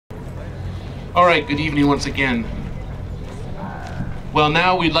All right, good evening once again. Well,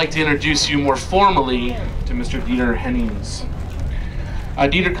 now we'd like to introduce you more formally to Mr. Dieter Hennings.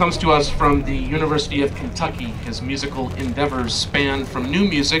 Dieter comes to us from the University of Kentucky. His musical endeavors span from new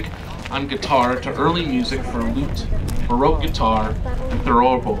music on guitar to early music for lute, Baroque guitar, and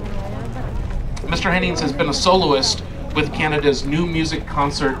theorbo. Mr. Hennings has been a soloist with Canada's New Music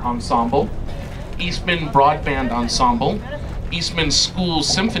Concert Ensemble, Eastman Broadband Ensemble, Eastman School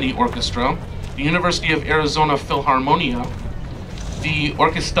Symphony Orchestra, the University of Arizona Philharmonia, the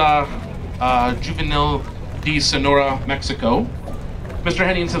Orquesta Juvenil de Sonora, Mexico. Mr.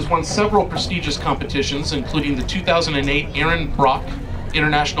 Hennings has won several prestigious competitions, including the 2008 Aaron Brock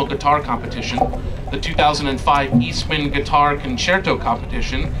International Guitar Competition, the 2005 Eastman Guitar Concerto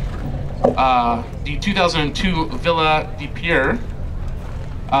Competition, the 2002 Villa de Pierre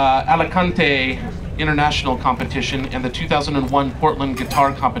Alicante International Competition, and the 2001 Portland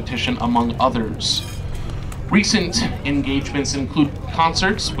Guitar Competition, among others. Recent engagements include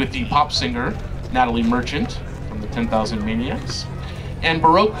concerts with the pop singer Natalie Merchant from the 10,000 Maniacs and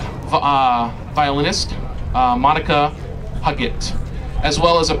Baroque violinist Monica Huggett, as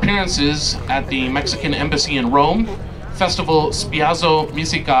well as appearances at the Mexican Embassy in Rome, Festival Spiazzo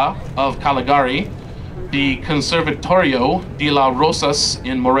Musica of Caligari, the Conservatorio de las Rosas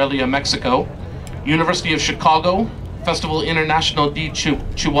in Morelia, Mexico, University of Chicago, Festival International de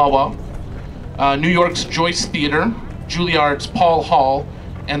Chihuahua, New York's Joyce Theater, Juilliard's Paul Hall,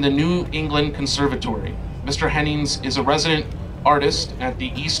 and the New England Conservatory. Mr. Hennings is a resident artist at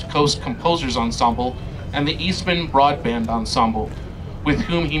the East Coast Composers Ensemble and the Eastman Broadband Ensemble, with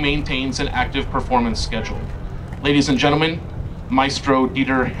whom he maintains an active performance schedule. Ladies and gentlemen, Maestro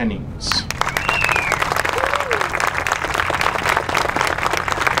Dieter Hennings.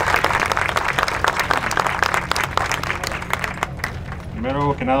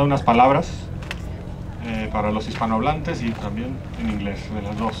 Primero que nada, unas palabras para los hispanohablantes y también en inglés, de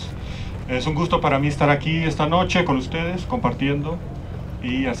las dos. Es un gusto para mí estar aquí esta noche con ustedes, compartiendo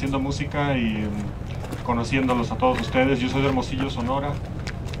y haciendo música y conociéndolos a todos ustedes. Yo soy de Hermosillo, Sonora,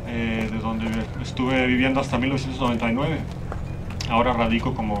 de donde estuve viviendo hasta 1999. Ahora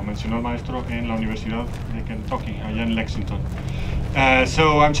radico, como mencionó el maestro, en la Universidad de Kentucky, allá en Lexington.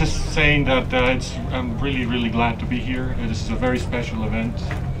 So I'm just saying that I'm really glad to be here. This is a very special event,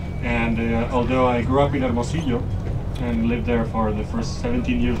 and although I grew up in Hermosillo and lived there for the first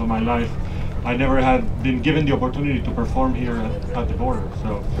 17 years of my life, I never had been given the opportunity to perform here at the border.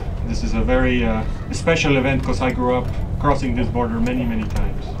 So this is a very special event because I grew up crossing this border many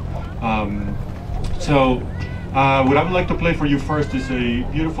times. What I would like to play for you first is a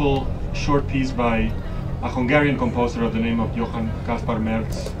beautiful short piece by a Hungarian composer of the name of Johann Kaspar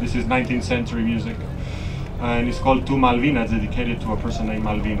Merz. This is 19th century music, and it's called Tu Malvina. It's dedicated to a person named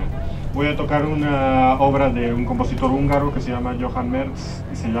Malvina. Voy a tocar una obra de un compositor húngaro que se llama Johann Merz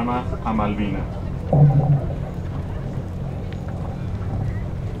y se llama A Malvina.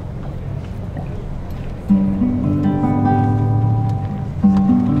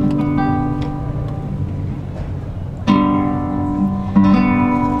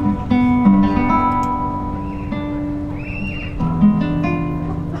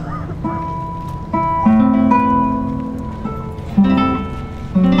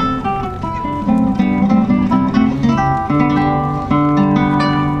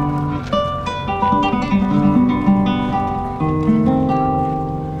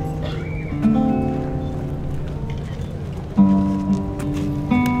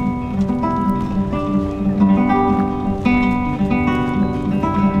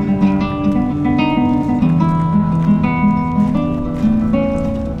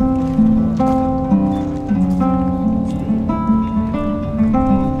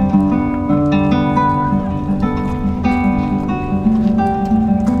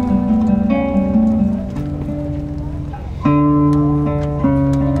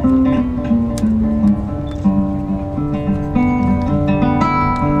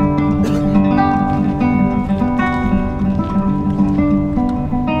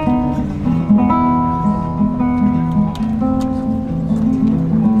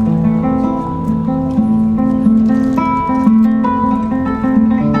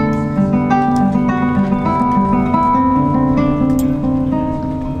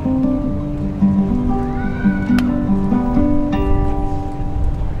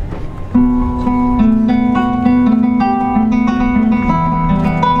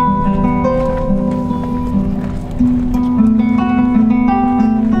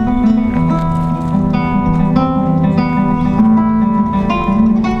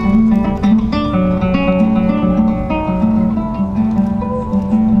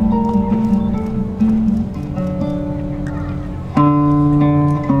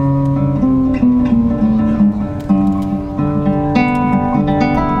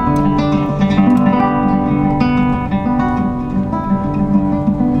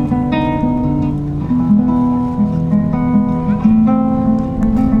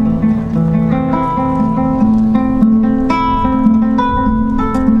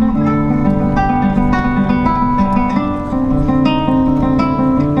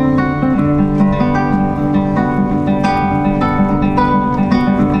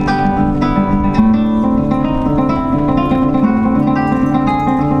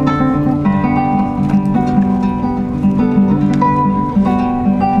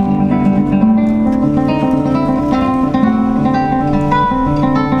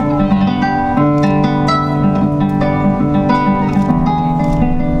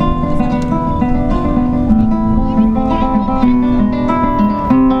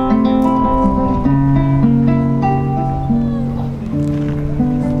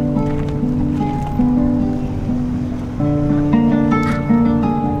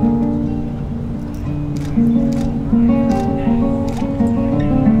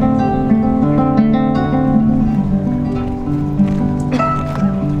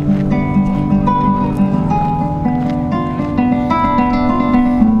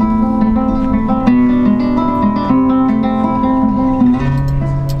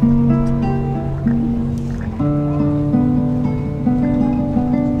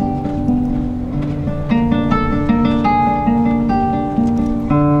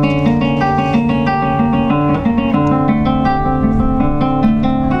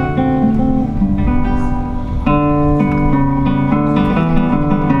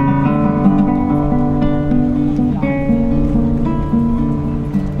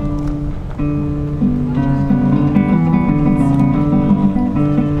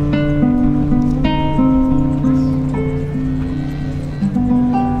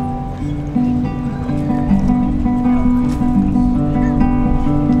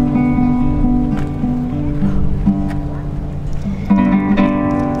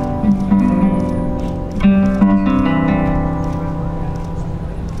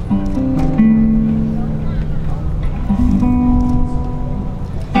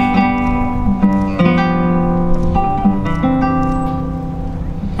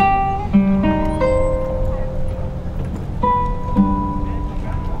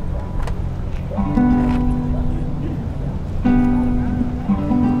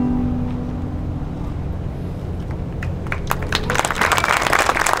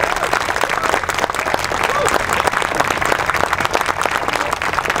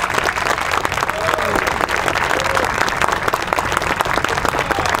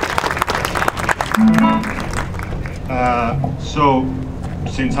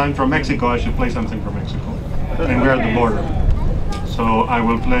 since I'm from Mexico, I should play something from Mexico. And we're at the border. So I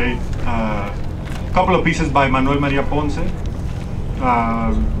will play a couple of pieces by Manuel María Ponce,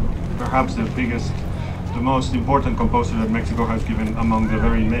 perhaps the biggest, the most important composer that Mexico has given among the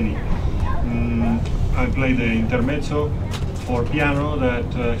very many. I play the Intermezzo for piano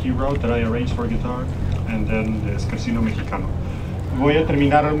that he wrote, that I arranged for guitar, and then the Scherzino Mexicano. Voy a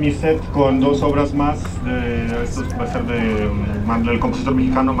terminar mi set con dos obras más, esto va a ser del compositor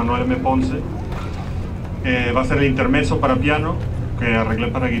mexicano Manuel M. Ponce. Va a ser el Intermezzo para piano, que arreglé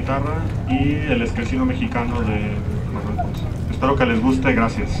para guitarra, y el Scherzino Mexicano de Manuel Ponce. Espero que les guste,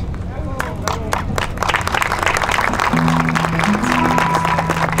 gracias.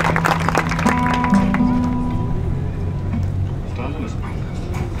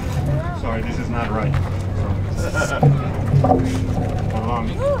 Sorry, this is not right. Perdón.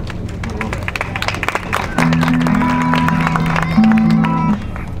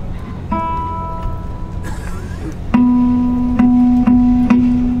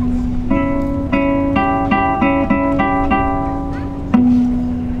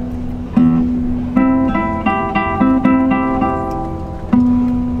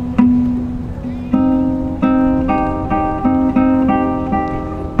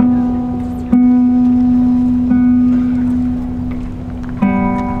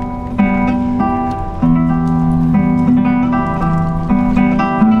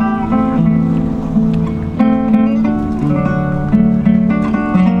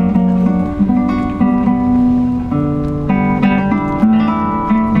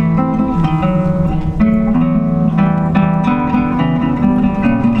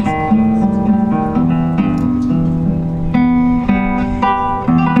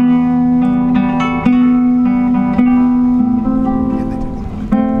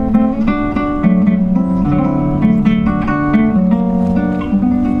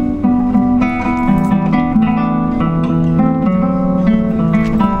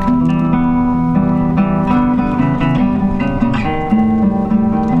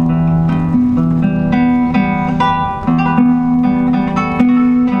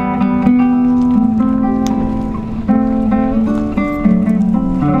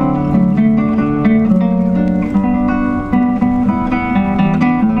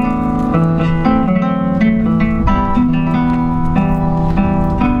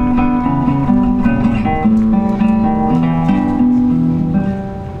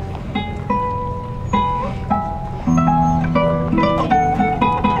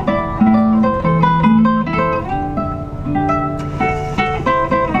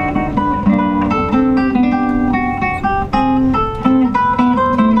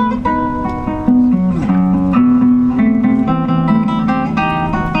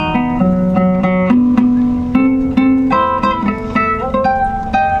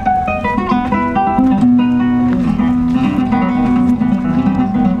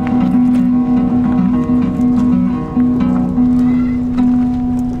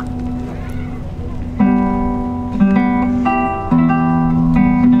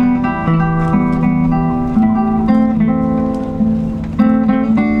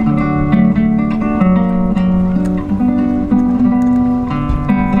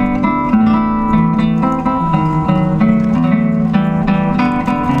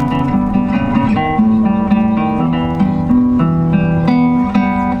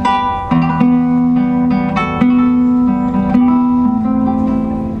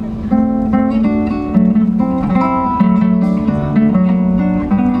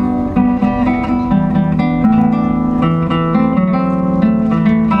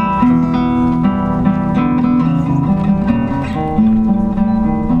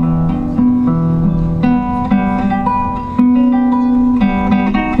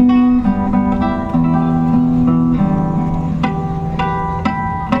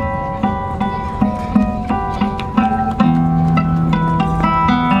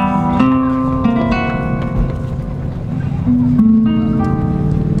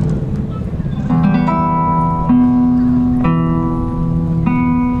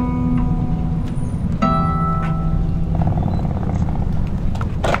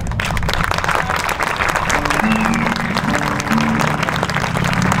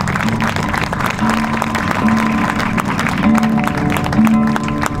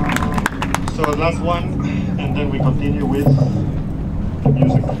 Last one, and then we continue with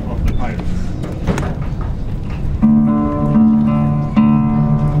music.